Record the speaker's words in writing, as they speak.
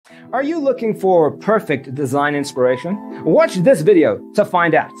Are you looking for perfect design inspiration? Watch this video to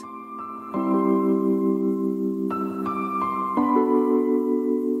find out.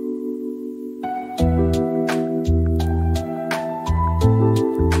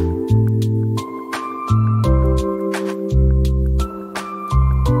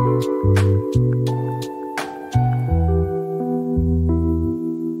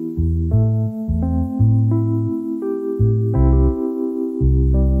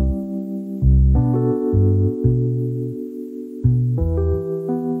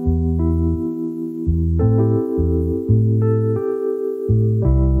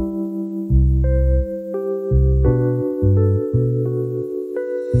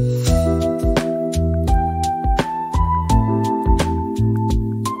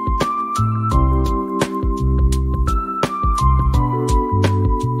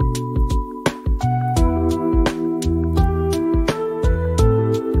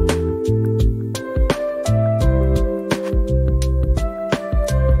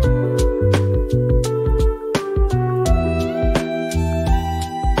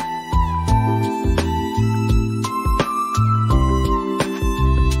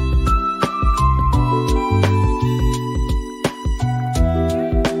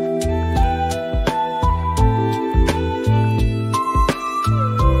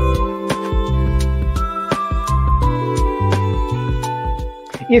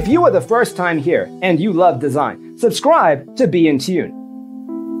 If you are the first time here and you love design, subscribe to Be in Tune.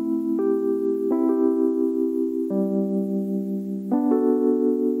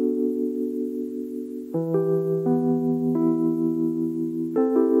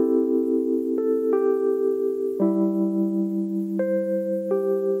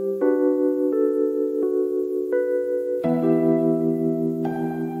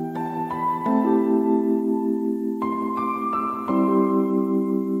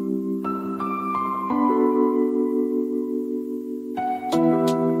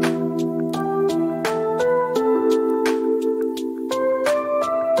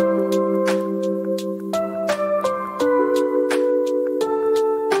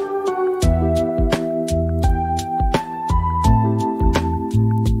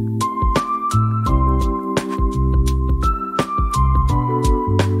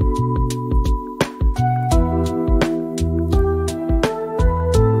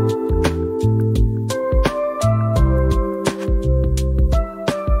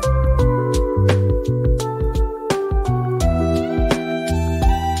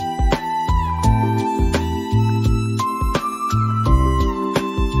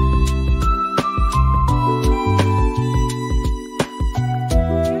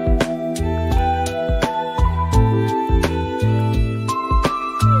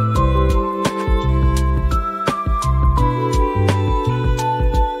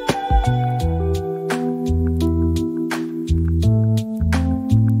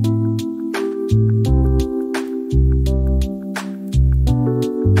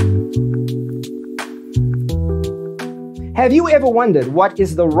 Have you ever wondered what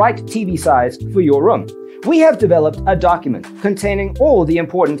is the right TV size for your room? We have developed a document containing all the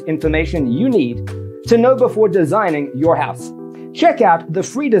important information you need to know before designing your house. Check out the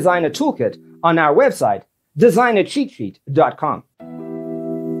free designer toolkit on our website, designercheatsheet.com.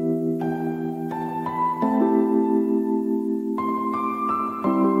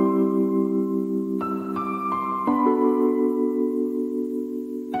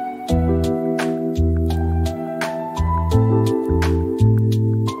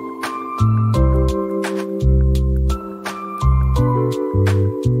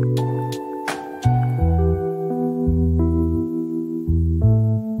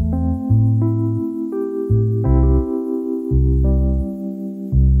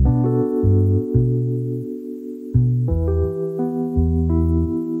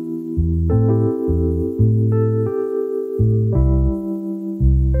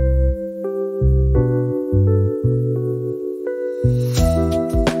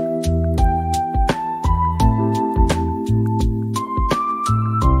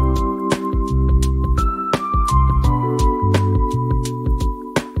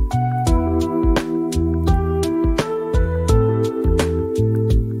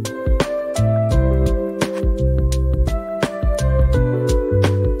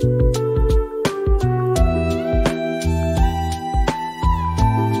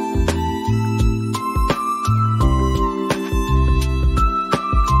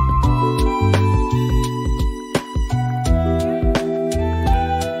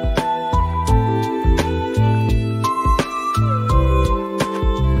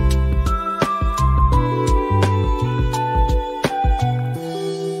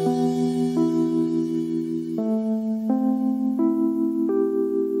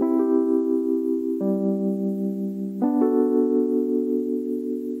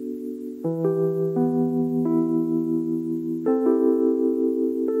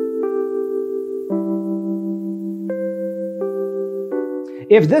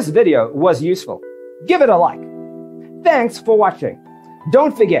 If this video was useful, give it a like. Thanks for watching.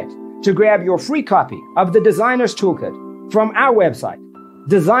 Don't forget to grab your free copy of the Designer's Toolkit from our website,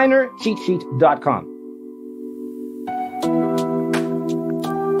 designercheatsheet.com.